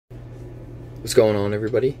What's going on,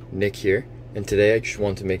 everybody? Nick here, and today I just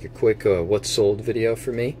want to make a quick what's sold video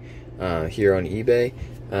for me here on eBay.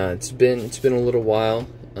 It's been a little while,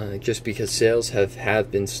 just because sales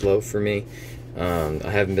have been slow for me. I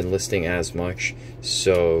haven't been listing as much,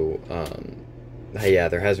 so yeah,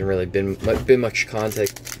 there hasn't really been much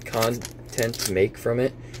content to make from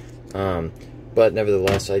it. But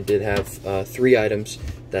nevertheless, I did have 3 items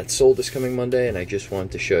that sold this coming Monday, and I just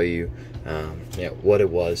wanted to show you what it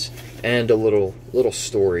was and a little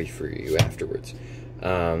story for you afterwards. What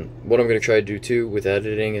I'm going to try to do too with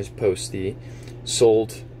editing is post the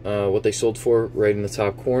what they sold for right in the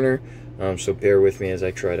top corner. So bear with me as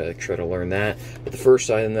I try to learn that. But the first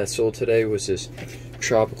item that sold today was this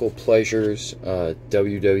Tropical Pleasures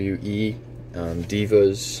WWE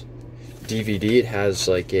Divas DVD. It has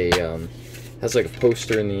like a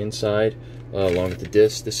poster in the inside along with the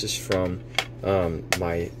disc. This is from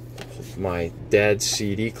my dad's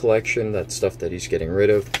CD collection. That's stuff that he's getting rid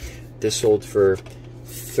of. This sold for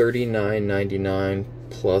 $39.99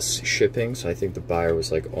 plus shipping, so I think the buyer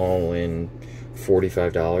was like all in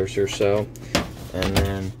 $45 or so. And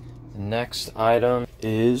then the next item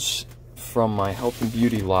is from my health and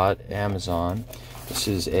beauty lot, Amazon. This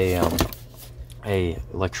is a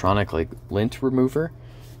electronic like lint remover.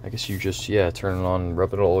 I guess you just turn it on and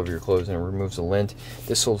rub it all over your clothes and it removes the lint.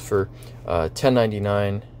 This sold for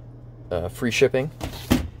 $10.99 free shipping.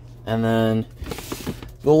 And then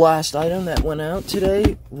the last item that went out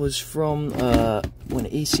today was from when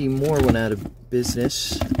AC Moore went out of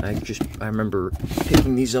business. I remember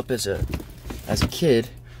picking these up as a kid.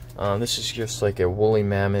 This is just like a woolly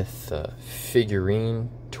mammoth figurine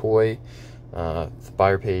toy. The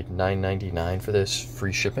buyer paid $9.99 for this,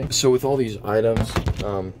 free shipping. So with all these items,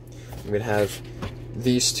 I'm gonna have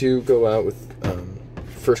these two go out with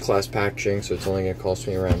first class packaging, so it's only gonna cost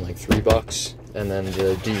me around like $3, and then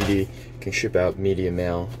the DVD can ship out media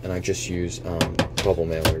mail, and I just use bubble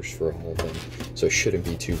mailers for all of them, so it shouldn't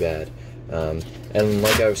be too bad. And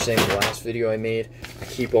like I was saying in the last video I made, I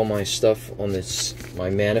keep all my stuff on my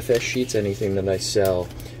manifest sheets, anything that I sell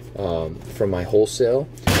from my wholesale.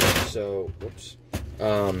 So, whoops.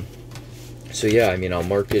 So yeah, I mean, I'll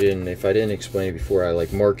mark it in, if I didn't explain it before, I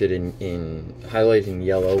like mark it in highlight in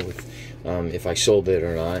yellow with if I sold it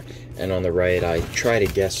or not. And on the right, I try to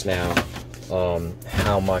guess now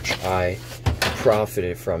how much I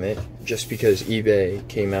profited from it, just because eBay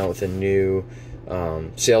came out with a new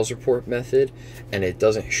sales report method, and it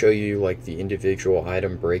doesn't show you like the individual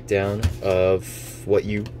item breakdown of what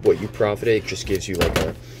you profited. It just gives you like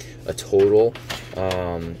a total,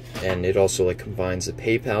 and it also like combines the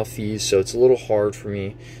PayPal fees, so it's a little hard for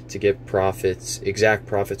me to get exact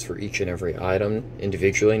profits for each and every item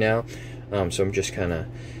individually now. So I'm just kind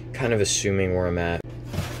of assuming where I'm at.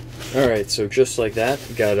 Alright, so just like that,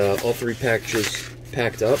 got all 3 packages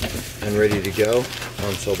packed up and ready to go.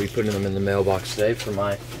 So I'll be putting them in the mailbox today for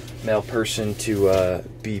my mail person to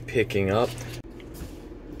be picking up.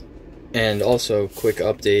 And also, quick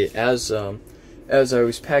update, as I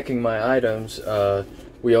was packing my items,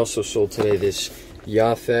 we also sold today this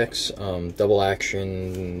Xethnic double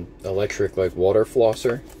action electric like water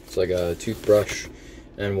flosser. It's like a toothbrush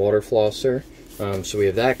and water flosser. So we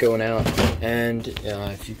have that going out, and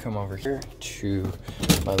if you come over here to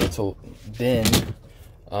my little bin,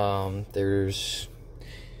 there's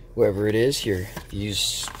whatever it is here.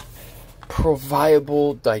 These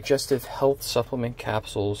Proviable digestive health supplement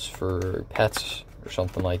capsules for pets or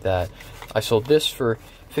something like that. I sold this for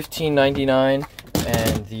 $15.99,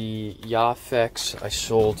 and the Xethnic I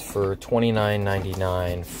sold for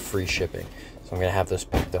 $29.99 free shipping. So I'm gonna have this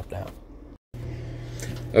picked up now.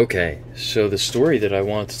 Okay, so the story that I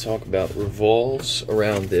want to talk about revolves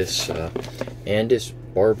around this Andis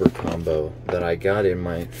Barber combo that I got in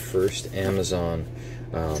my first Amazon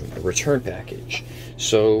return package.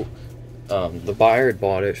 So the buyer had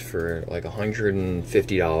bought it for like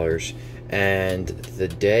 $150, and the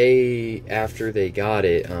day after they got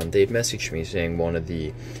it, they'd messaged me saying one of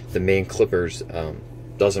the main clippers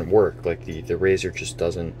doesn't work, like the razor just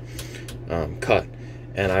doesn't cut.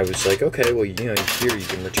 And I was like, okay, well, here you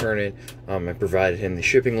can return it. I provided him the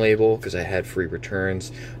shipping label because I had free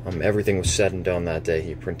returns. Everything was said and done that day.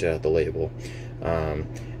 He printed out the label,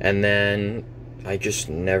 and then I just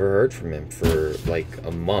never heard from him for like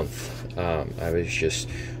a month. I was just,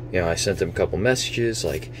 I sent him a couple messages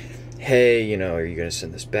like, hey, are you gonna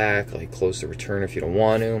send this back? Like, close the return if you don't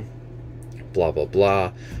want to. Blah blah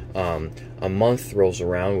blah. A month rolls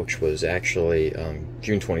around, which was actually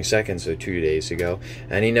June 22nd, so 2 days ago,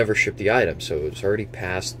 and he never shipped the item, so it was already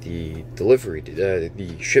past the delivery,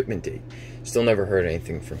 the shipment date. Still never heard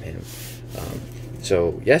anything from him.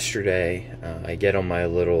 So yesterday, I get on my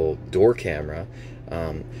little door camera.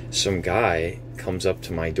 Some guy comes up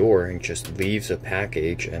to my door and just leaves a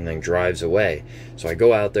package and then drives away. So I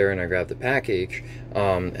go out there and I grab the package,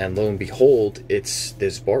 and lo and behold, it's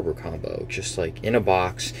this barber combo, just like in a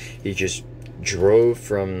box. He just drove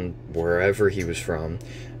from wherever he was from,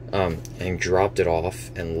 and dropped it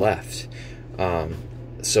off and left.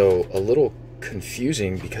 So a little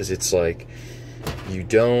confusing, because it's like you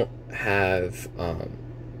don't have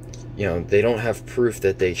they don't have proof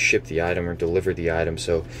that they shipped the item or delivered the item,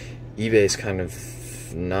 so eBay is kind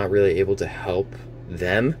of not really able to help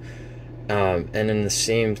them. And in the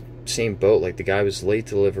same boat, like, the guy was late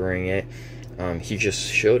delivering it. He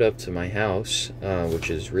just showed up to my house, which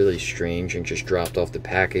is really strange, and just dropped off the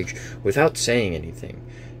package without saying anything.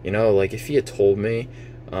 Like, if he had told me,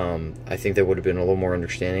 I think that would have been a little more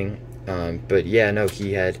understanding. But yeah, no,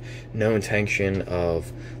 he had no intention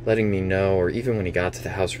of letting me know, or even when he got to the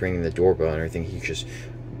house ringing the doorbell and everything, he just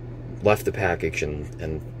left the package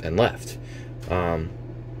and left. And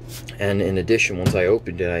in addition, once I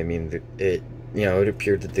opened it, I mean, it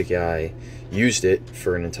appeared that the guy used it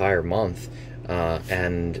for an entire month,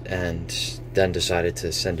 and then decided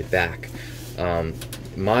to send it back.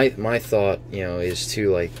 My thought, is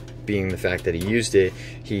to, like, being the fact that he used it,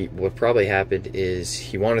 what probably happened is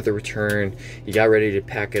he wanted the return, he got ready to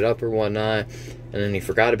pack it up or whatnot, and then he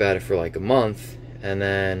forgot about it for like a month, and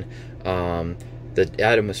then the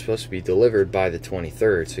item was supposed to be delivered by the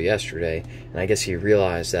 23rd, so yesterday, and I guess he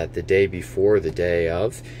realized that the day before the day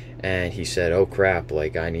of, and he said, oh crap,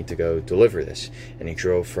 like, I need to go deliver this. And he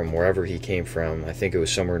drove from wherever he came from, I think it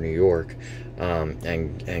was somewhere in New York,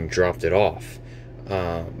 and dropped it off.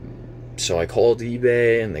 So I called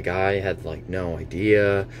eBay, and the guy had, like, no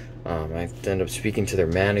idea. I ended up speaking to their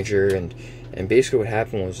manager, and basically what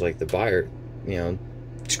happened was, like, the buyer,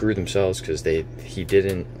 screwed themselves, because he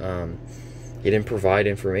didn't provide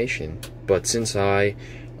information. But since I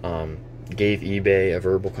gave eBay a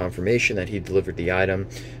verbal confirmation that he delivered the item,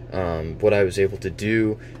 what I was able to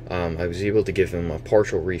do, I was able to give him a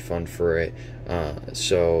partial refund for it.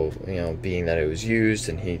 So, being that it was used,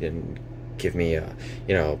 and he didn't give me a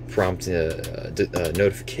prompt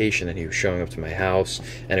notification that he was showing up to my house,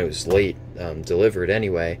 and it was late delivered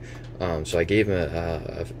anyway, so I gave him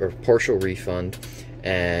a partial refund.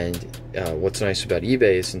 And what's nice about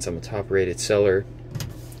eBay is, since I'm a top rated seller,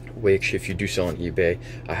 which if you do sell on eBay,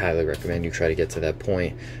 I highly recommend you try to get to that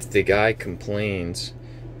point. If the guy complains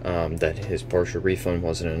that his partial refund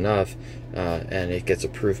wasn't enough, and it gets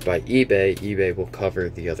approved by eBay will cover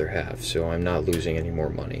the other half, so I'm not losing any more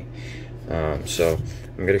money. So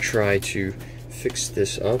I'm going to try to fix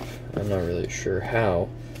this up. I'm not really sure how,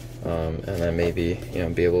 and then maybe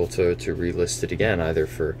be able to relist it again, either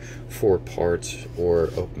for 4 parts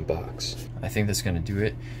or open box. I think that's going to do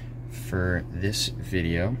it for this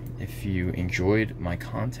video. If you enjoyed my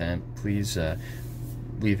content, please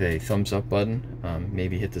leave a thumbs up button,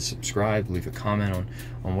 maybe hit the subscribe, leave a comment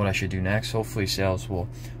on what I should do next. Hopefully sales will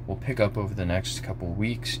pick up over the next couple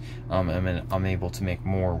weeks, and I'm able to make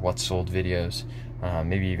more what's sold videos,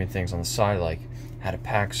 maybe even things on the side, like how to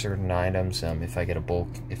pack certain items, if I get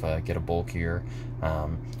a bulkier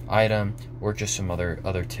item, or just some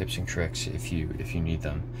other tips and tricks if you need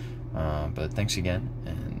them. But thanks again,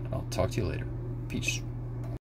 and I'll talk to you later. Peace.